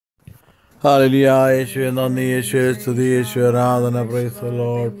Hallelujah. യേശുവേ നന്ദി, യേശുവേ സ്തുതി, യേശുവേ ആരാധന. Praise the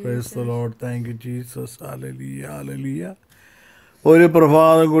Lord, praise the Lord. Thank you Jesus. Hallelujah, hallelujah. ഒരു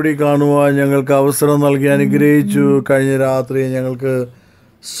പ്രഭാതം കൂടി കാണുവാൻ ഞങ്ങൾക്ക് അവസരം നൽകി അനുഗ്രഹിച്ചു. കഴിഞ്ഞ രാത്രി ഞങ്ങൾക്ക്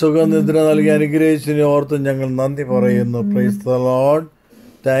സുഖനിദ്ര നൽകി അനുഗ്രഹിച്ചതിനെ ഓർത്ത് ഞങ്ങൾ നന്ദി പറയുന്നു. Praise the Lord.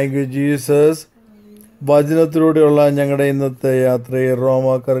 Thank you Jesus. വചനത്തിലൂടെയുള്ള ഞങ്ങളുടെ ഇന്നത്തെ യാത്രയിൽ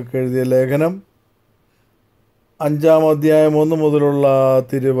റോമാക്കാർക്ക് എഴുതിയ ലേഖനം 5-ാം അധ്യായം 1 മുതലുള്ള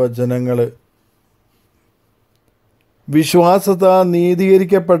തിരുവചനങ്ങൾ. വിശ്വാസത്താൽ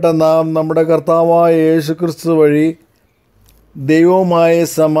നീതീകരിക്കപ്പെട്ട നാം നമ്മുടെ കർത്താവായ യേശുക്രിസ്തു വഴി ദൈവവുമായ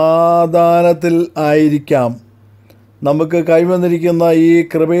സമാധാനത്തിൽ ആയിരിക്കാം. നമുക്ക് കൈവന്നിരിക്കുന്ന ഈ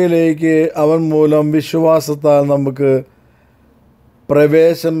കൃപയിലേക്ക് അവൻ മൂലം വിശ്വാസത്താൽ നമുക്ക്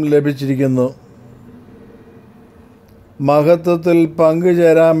പ്രവേശം ലഭിച്ചിരിക്കുന്നു. മഹത്വത്തിൽ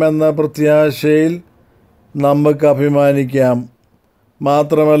പങ്കുചേരാമെന്ന പ്രത്യാശയിൽ നമുക്ക് അഭിമാനിക്കാം.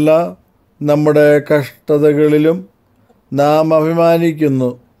 മാത്രമല്ല, നമ്മുടെ കഷ്ടതകളിലും നാം അഭിമാനിക്കുന്നു.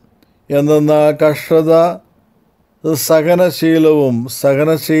 എന്നാൽ കഷ്ടത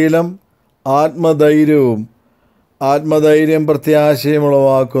സഹനശീലം ആത്മധൈര്യം പ്രത്യാശയും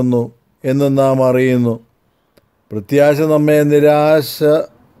ഉളവാക്കുന്നു എന്ന് നാം അറിയുന്നു. പ്രത്യാശ നമ്മെ നിരാശ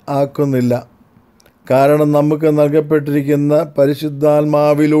ആക്കുന്നില്ല. കാരണം നമുക്ക് നൽകപ്പെട്ടിരിക്കുന്ന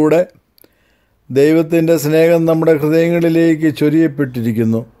പരിശുദ്ധാത്മാവിലൂടെ ദൈവത്തിൻ്റെ സ്നേഹം നമ്മുടെ ഹൃദയങ്ങളിലേക്ക്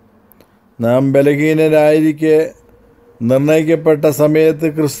ചൊരിയപ്പെട്ടിരിക്കുന്നു. നാം ബലഹീനരായിരിക്കെ നിർണയിക്കപ്പെട്ട സമയത്ത്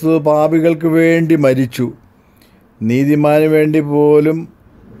ക്രിസ്തു പാപികൾക്ക് വേണ്ടി മരിച്ചു. നീതിമാന് വേണ്ടി പോലും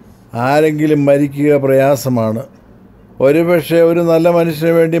ആരെങ്കിലും മരിക്കുക പ്രയാസമാണ്. ഒരുപക്ഷെ ഒരു നല്ല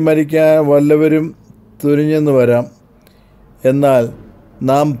മനുഷ്യന് വേണ്ടി മരിക്കാൻ വല്ലവരും തുനിഞ്ഞെന്ന് വരാം. എന്നാൽ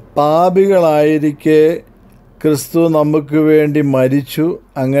നാം പാപികളായിരിക്കെ ക്രിസ്തു നമുക്ക് വേണ്ടി മരിച്ചു.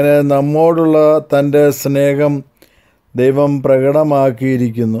 അങ്ങനെ നമ്മോടുള്ള തൻ്റെ സ്നേഹം ദൈവം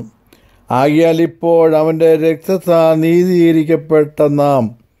പ്രകടമാക്കിയിരിക്കുന്നു. ആകയാൽ ഇപ്പോൾ അവൻ്റെ രക്തത്താൽ നീതീകരിക്കപ്പെട്ട നാം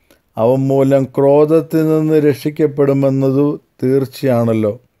അവൻ മൂലം ക്രോധത്തിൽ നിന്ന് രക്ഷിക്കപ്പെടുമെന്നതു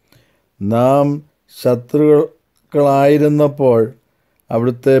തീർച്ചയാണല്ലോ. നാം ശത്രുക്കളായിരുന്നപ്പോൾ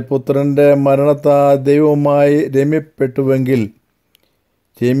അവിടുത്തെ പുത്രൻ്റെ മരണത്താൽ ദൈവവുമായി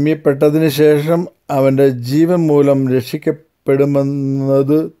രമ്യപ്പെട്ടതിന് ശേഷം അവൻ്റെ ജീവൻ മൂലം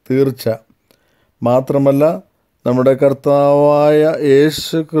രക്ഷിക്കപ്പെടുമെന്നത് തീർച്ച. മാത്രമല്ല, നമ്മുടെ കർത്താവായ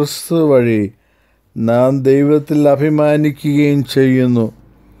യേശു ക്രിസ്തു വഴി നാം ദൈവത്തിൽ അഭിമാനിക്കുകയും ചെയ്യുന്നു.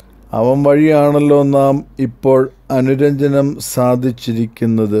 അവൻ വഴിയാണല്ലോ നാം ഇപ്പോൾ അനുരഞ്ജനം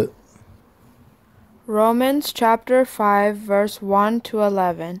സാധിച്ചിരിക്കുന്നത്. Romans chapter 5 verse 1 to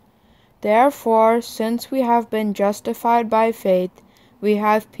 11. Therefore, since we have been justified by faith, we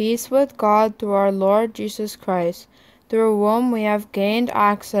have peace with God through our Lord Jesus Christ, through whom we have gained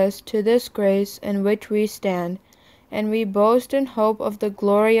access to this grace in which we stand, and we boast in hope of the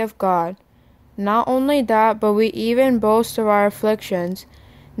glory of God. Not only that, but we even boast of our afflictions,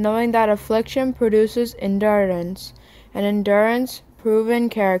 knowing that affliction produces endurance, and endurance proven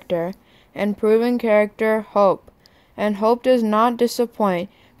character, and proven character hope. And hope does not disappoint,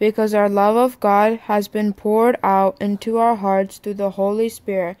 because our love of God has been poured out into our hearts through the Holy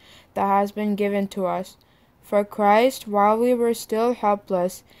Spirit that has been given to us. For Christ, while we were still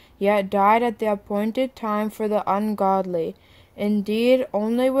helpless, yet died at the appointed time for the ungodly. Indeed,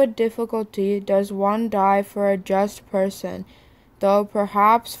 only with difficulty does one die for a just person, though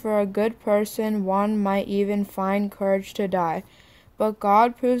perhaps for a good person one might even find courage to die. But God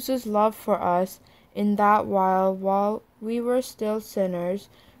proves His love for us in that while we were still sinners,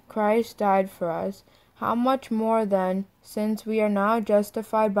 Christ died for us. How much more then, since we are now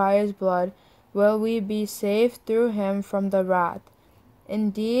justified by His blood, will we be saved through Him from the wrath?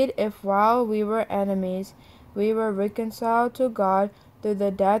 Indeed, if while we were enemies, we were reconciled to God through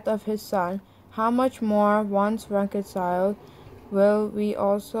the death of His Son, how much more, once reconciled, will we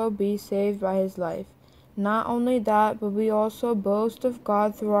also be saved by His life? Not only that, but we also boast of God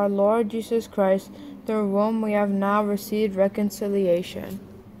through our Lord Jesus Christ, through whom we have now received reconciliation.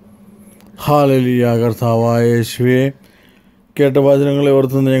 Hallelujah. കർത്താവായ യേശുവേ, കേട്ട വചനങ്ങളെ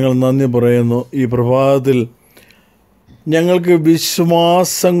ഓർത്ത് ഞങ്ങൾ നന്ദി പറയുന്നു. ഈ പ്രഭാതത്തിൽ ഞങ്ങൾക്ക്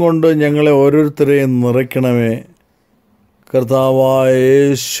വിശ്വാസം കൊണ്ട് ഞങ്ങളെ ഓരോരുത്തരെയും നിറയ്ക്കണമേ. കർത്താവായ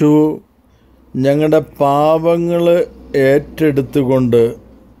യേശു ഞങ്ങളുടെ പാപങ്ങൾ ഏറ്റെടുത്തുകൊണ്ട്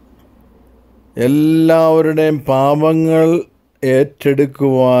എല്ലാവരുടെയും പാപങ്ങൾ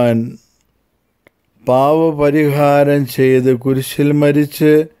ഏറ്റെടുക്കുവാൻ പാപപരിഹാരം ചെയ്ത് കുരിശിൽ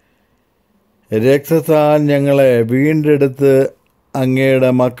മരിച്ച് രക്തത്താൽ ഞങ്ങളെ വീണ്ടെടുത്ത് അങ്ങയുടെ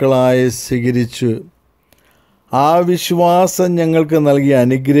മക്കളായി സ്വീകരിച്ചു. ആ വിശ്വാസം ഞങ്ങൾക്ക് നൽകി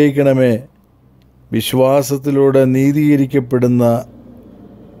അനുഗ്രഹിക്കണമേ. വിശ്വാസത്തിലൂടെ നീതീകരിക്കപ്പെടുന്ന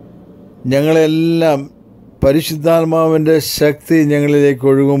ഞങ്ങളെല്ലാം പരിശുദ്ധാത്മാവിൻ്റെ ശക്തി ഞങ്ങളിലേക്ക്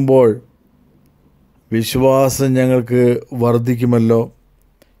ഒഴുകുമ്പോൾ വിശ്വാസം ഞങ്ങൾക്ക് വർദ്ധിക്കുമല്ലോ.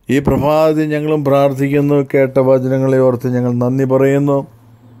 ഈ പ്രഭാതത്തിൽ ഞങ്ങളും പ്രാർത്ഥിക്കുന്നു. കേട്ട വചനങ്ങളെ ഓർത്ത് ഞങ്ങൾ നന്ദി പറയുന്നു.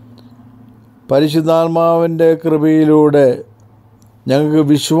 പരിശുദ്ധാത്മാവിൻ്റെ കൃപയിലൂടെ ഞങ്ങൾക്ക്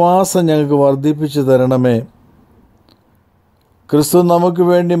വിശ്വാസം ഞങ്ങൾക്ക് വർദ്ധിപ്പിച്ചു തരണമേ. ക്രിസ്തു നമുക്ക്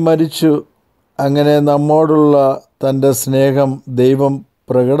വേണ്ടി മരിച്ചു. അങ്ങനെ നമ്മോടുള്ള തൻ്റെ സ്നേഹം ദൈവം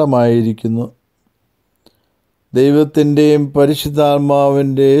പ്രകടമായിരിക്കുന്നു. ദൈവത്തിൻ്റെയും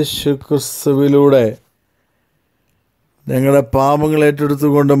പരിശുദ്ധാത്മാവിൻ്റെ യേശു ക്രിസ്തുവിലൂടെ ഞങ്ങളുടെ പാപങ്ങൾ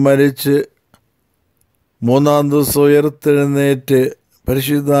ഏറ്റെടുത്തുകൊണ്ട് മരിച്ച് മൂന്നാം ദിവസം ഉയർത്തെഴുന്നേറ്റ്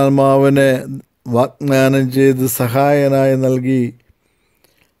പരിശുദ്ധാത്മാവിനെ വാഗ്ദാനം ചെയ്ത് സഹായനായി നൽകി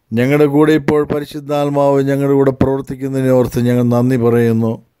ഞങ്ങളുടെ കൂടെ ഇപ്പോൾ പരിശുദ്ധാത്മാവ് ഞങ്ങളുടെ കൂടെ പ്രവർത്തിക്കുന്നതിനെ ഓർത്ത് ഞങ്ങൾ നന്ദി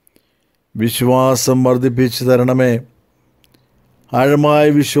പറയുന്നു. വിശ്വാസം വർദ്ധിപ്പിച്ചു തരണമേ. ആഴമായ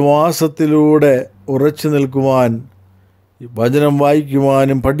വിശ്വാസത്തിലൂടെ ഉറച്ചു നിൽക്കുവാൻ, വചനം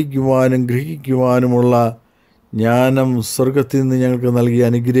വായിക്കുവാനും പഠിക്കുവാനും ഗ്രഹിക്കുവാനുമുള്ള ജ്ഞാനം സ്വർഗത്തിൽ നിന്ന് ഞങ്ങൾക്ക് നൽകി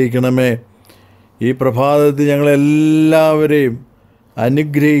അനുഗ്രഹിക്കണമേ. ഈ പ്രഭാതത്തിൽ ഞങ്ങളെല്ലാവരെയും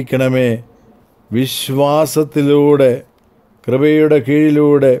അനുഗ്രഹിക്കണമേ. വിശ്വാസത്തിലൂടെ, കൃപയുടെ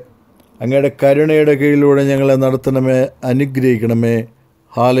കീഴിലൂടെ, അങ്ങയുടെ കരുണയുടെ കീഴിലൂടെ ഞങ്ങളെ നടത്തണമേ, അനുഗ്രഹിക്കണമേ.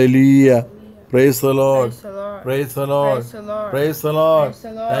 Hallelujah. Praise the Lord. Praise the Lord. Praise the Lord.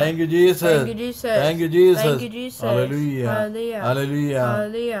 Thank you, Jesus. Thank you, Jesus. Hallelujah. Hallelujah.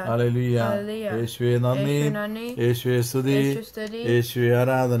 Hallelujah. യേശുവേ നന്ദി, യേശുവേ സ്തുതി, യേശുവേ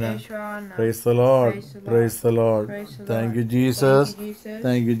ആരാധന. Praise the Lord. Praise the Lord. Thank you, Jesus.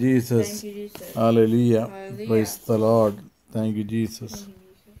 Thank you, Jesus. Hallelujah. Praise the Lord. Thank you, Jesus.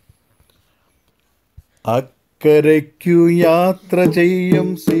 അക്കരയ്ക്കു യാത്ര ചെയ്യും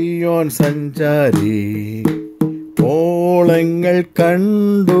സിയോൻ സഞ്ചാരി, ഓളങ്ങൾ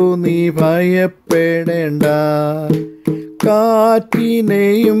കണ്ടു നീ ഭയപ്പെടേണ്ട.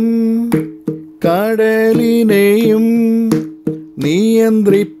 കാറ്റിനെയും കടലിനെയും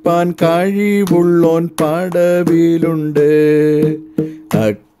നിയന്ത്രിപ്പാൻ കഴിവുള്ളോൻ പടവിലുണ്ട്.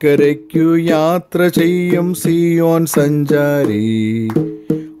 അക്കരയ്ക്കു യാത്ര ചെയ്യും സിയോൻ സഞ്ചാരി,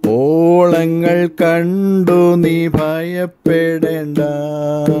 ഓളങ്ങൾ കണ്ടു നീ ഭയപ്പെടേണ്ട.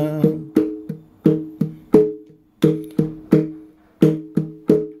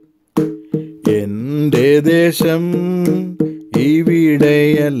 എൻ്റെ ദേശം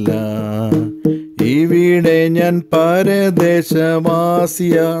ഇവിടെയല്ല, ഇവിടെ ഞാൻ പരദേശവാസിയാണല്ലോ.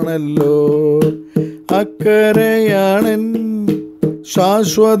 അക്കരയാണെൻ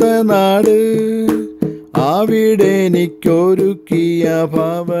ശാശ്വത നാട്, അവിടെ എനിക്കൊരുക്കിയ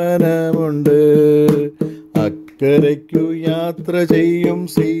ഭവനമുണ്ട്. അക്കരയ്ക്കു യാത്ര ചെയ്യും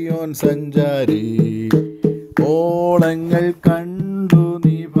സിയോൻ സഞ്ചാരി, ഓളങ്ങൾ കണ്ടു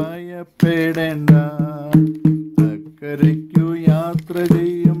നീ ഭയപ്പെടേണ്ട. അക്കരയ്ക്കു യാത്ര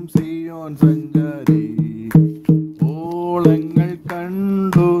ചെയ്യും സിയോൻ സഞ്ചാരി, ഓളങ്ങൾ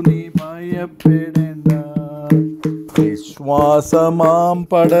കണ്ടു നീ ഭയപ്പെടേണ്ട. വിശ്വാസമാം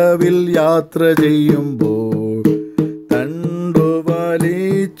പടവിൽ യാത്ര ചെയ്യുമ്പോൾ, തണ്ടു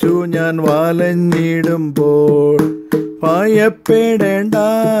വലിച്ചു ഞാൻ വലഞ്ഞിടുമ്പോൾ, ഭയപ്പെടേണ്ട,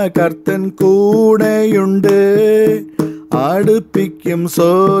 കർത്തൻ കൂടെയുണ്ട്. അടുപ്പിക്കും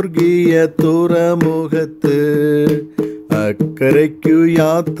സ്വർഗീയ തുറമുഖത്ത്. അക്കരയ്ക്കു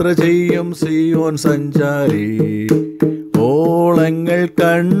യാത്ര ചെയ്യും സിയോൻ സഞ്ചാരി, ഓളങ്ങൾ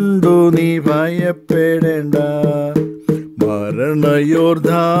കണ്ടു നീ ഭയപ്പെടേണ്ട.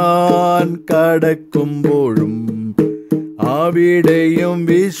 മരണയോർദാൻ കടക്കുമ്പോഴും അവിടെയും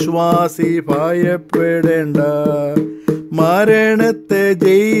വിശ്വാസി ഭയപ്പെടേണ്ട. മരണത്തെ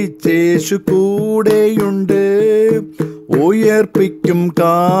ജയിച്ചേശു കൂടെയുണ്ട്. ഉയർപ്പിക്കും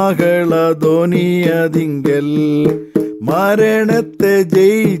കാഹളധ്വനിയതിങ്കൽ. മരണത്തെ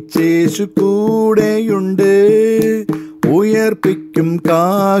ജയിച്ചേശു കൂടെയുണ്ട്. ഉയർപ്പിക്കും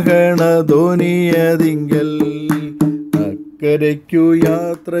കാഹളധ്വനിയതിങ്കൽ. അക്കരയ്ക്കു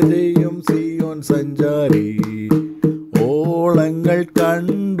യാത്ര ചെയ്യും സിയോൻ സഞ്ചാരി, ഓളങ്ങൾ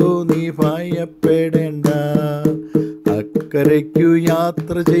കണ്ടു നീ ഭയപ്പെടേണ്ട. അക്കരയ്ക്കു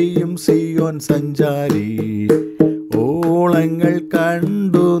യാത്ര ചെയ്യും സിയോൻ സഞ്ചാരി, ഓളങ്ങൾ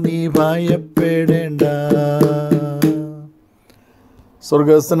കണ്ടു നീ ഭയപ്പെടേണ്ട.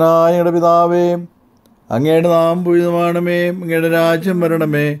 സ്വർഗസ്ഥനായ ഞങ്ങളുടെ പിതാവേ, അങ്ങയുടെ നാമം പൂജിതമാണമേ, അങ്ങയുടെ രാജ്യം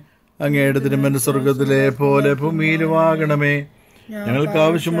വരണമേ, അങ്ങയുടെ തിരുമനസ്സ് സ്വർഗത്തിലെ പോലെ ഭൂമിയിലുമാകണമേ. ഞങ്ങൾക്ക്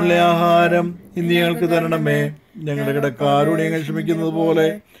ആവശ്യമുള്ള ആഹാരം ഇന്ന് ഞങ്ങൾക്ക് തരണമേ. ഞങ്ങളുടെ കടക്കാരോട് ഞങ്ങൾ ക്ഷമിക്കുന്നത് പോലെ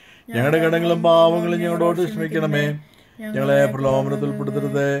ഞങ്ങളുടെ കടങ്ങളും പാവങ്ങളും ഞങ്ങളോട് ക്ഷമിക്കണമേ. ഞങ്ങളെ പ്രലോഭനത്തിൽ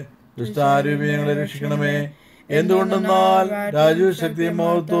ഉൾപ്പെടുത്തരുത്, ദുഷ്ടാരൂപി ഞങ്ങളെ രക്ഷിക്കണമേ. എന്തുകൊണ്ടെന്നാൽ രാജ്യവും ശക്തിയും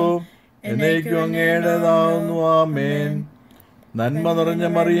മഹത്വവും എന്നേക്കും അങ്ങയുടേതാകുന്നു. ആമേൻ. നന്മ നിറഞ്ഞ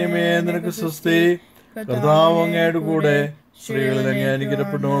മറിയമേ, നിനക്ക് സ്വസ്തി. കർത്താവ് അങ്ങയുടെ കൂടെ സ്ത്രീകളിൽ അങ്ങേ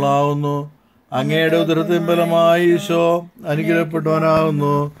അനുഗ്രഹപ്പെട്ടവളാകുന്നു. അങ്ങയുടെ ഉദരത്തിൻ ഫലമായി ഈശോ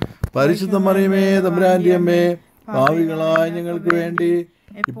അനുഗ്രഹപ്പെട്ടവനാകുന്നു. പരിശുദ്ധ മറിയമേ, തമ്പുരാന്റെ അമ്മേ, പാപികളായ ഞങ്ങൾക്ക് വേണ്ടി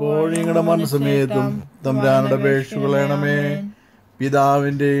ഇപ്പോഴും ഞങ്ങളുടെ മനസ്സമേത്തും തമ്പുരാനുടെ അപേക്ഷകളേണമേ.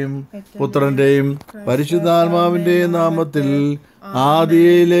 പിതാവിൻ്റെയും പുത്രൻ്റെയും പരിശുദ്ധാത്മാവിൻ്റെയും നാമത്തിൽ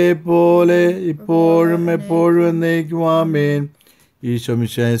ആദിയിലെ പോലെ ഇപ്പോഴും എപ്പോഴും എന്നേക്കും ആമേൻ. ഈശോ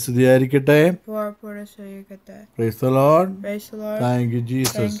മിശിഹായെ സ്തുതിയായിരിക്കട്ടെ. Praise the Lord. Thank you,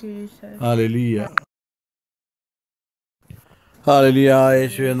 Jesus. Hallelujah. Hallelujah.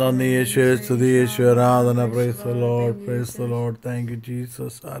 യേശുവേ നന്ദി, യേശുവേ സ്തുതി, യേശുവേ ആരാധന. Praise the Lord. Praise the Lord. Thank you,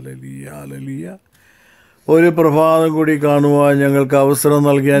 Jesus. Hallelujah. Hallelujah. ഒരു പ്രഭാതം കൂടി കാണുവാൻ ഞങ്ങൾക്ക് അവസരം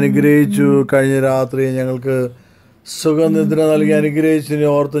നൽകി അനുഗ്രഹിച്ചു. കഴിഞ്ഞ രാത്രി ഞങ്ങൾക്ക് സുഖനിദ്ര നൽകി അനുഗ്രഹിച്ചതിനെ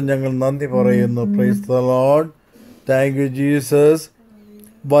ഓർത്ത് ഞങ്ങൾ നന്ദി പറയുന്നു. Praise the Lord. Thank you Jesus.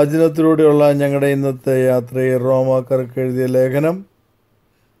 വചനത്തിലൂടെയുള്ള ഞങ്ങളുടെ ഇന്നത്തെ യാത്രയിൽ റോമാക്കാർക്ക് എഴുതിയ ലേഖനം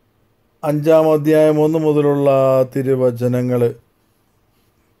 5-ാം അധ്യായം 1 മുതലുള്ള തിരുവചനങ്ങൾ.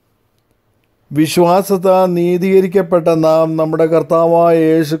 വിശ്വാസത്താൽ നീതീകരിക്കപ്പെട്ട നാം നമ്മുടെ കർത്താവായ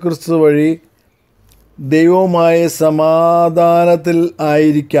യേശുക്രിസ്തു വഴി ദൈവവുമായ സമാധാനത്തിൽ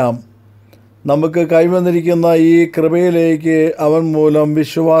ആയിരിക്കാം. നമുക്ക് കൈവന്നിരിക്കുന്ന ഈ കൃപയിലേക്ക് അവൻ മൂലം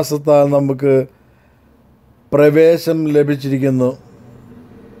വിശ്വാസത്താൽ നമുക്ക് പ്രവേശം ലഭിച്ചിരിക്കുന്നു.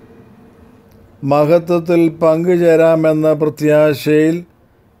 മഹത്വത്തിൽ പങ്കുചേരാമെന്ന പ്രത്യാശയിൽ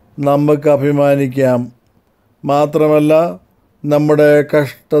നമുക്ക് അഭിമാനിക്കാം. മാത്രമല്ല, നമ്മുടെ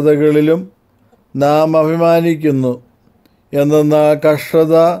കഷ്ടതകളിലും നാം അഭിമാനിക്കുന്നു. എന്തെന്നാൽ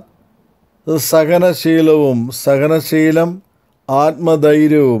കഷ്ടത സഹനശീലം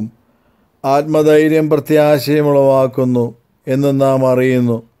ആത്മധൈര്യവും, ആത്മധൈര്യം പ്രത്യാശയും ഉളവാക്കുന്നു എന്ന് നാം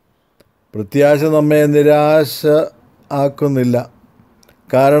അറിയുന്നു. പ്രത്യാശ നമ്മെ നിരാശ ആക്കുന്നില്ല.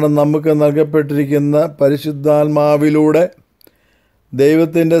 കാരണം നമുക്ക് നൽകപ്പെട്ടിരിക്കുന്ന പരിശുദ്ധാത്മാവിലൂടെ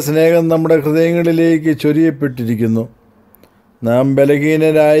ദൈവത്തിൻ്റെ സ്നേഹം നമ്മുടെ ഹൃദയങ്ങളിലേക്ക് ചൊരിയപ്പെട്ടിരിക്കുന്നു. നാം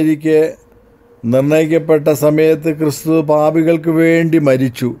ബലഹീനരായിരിക്കെ നിർണയിക്കപ്പെട്ട സമയത്ത് ക്രിസ്തു പാപികൾക്ക് വേണ്ടി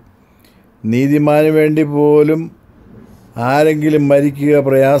മരിച്ചു. നീതിമാന് വേണ്ടി പോലും ആരെങ്കിലും മരിക്കുക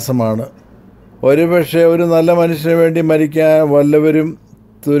പ്രയാസമാണ്. ഒരുപക്ഷെ ഒരു നല്ല മനുഷ്യന് വേണ്ടി മരിക്കാൻ വല്ലവരും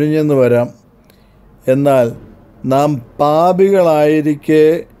തുനിഞ്ഞെന്ന് വരാം. എന്നാൽ നാം പാപികളായിരിക്കെ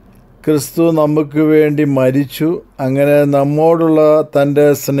ക്രിസ്തു നമുക്ക് വേണ്ടി മരിച്ചു. അങ്ങനെ നമ്മോടുള്ള തൻ്റെ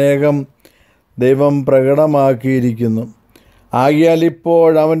സ്നേഹം ദൈവം പ്രകടമാക്കിയിരിക്കുന്നു. ആകയാൽ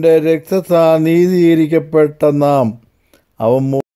ഇപ്പോൾ അവൻ്റെ രക്തത്താൽ നീതീകരിക്കപ്പെട്ട നാം അവൻ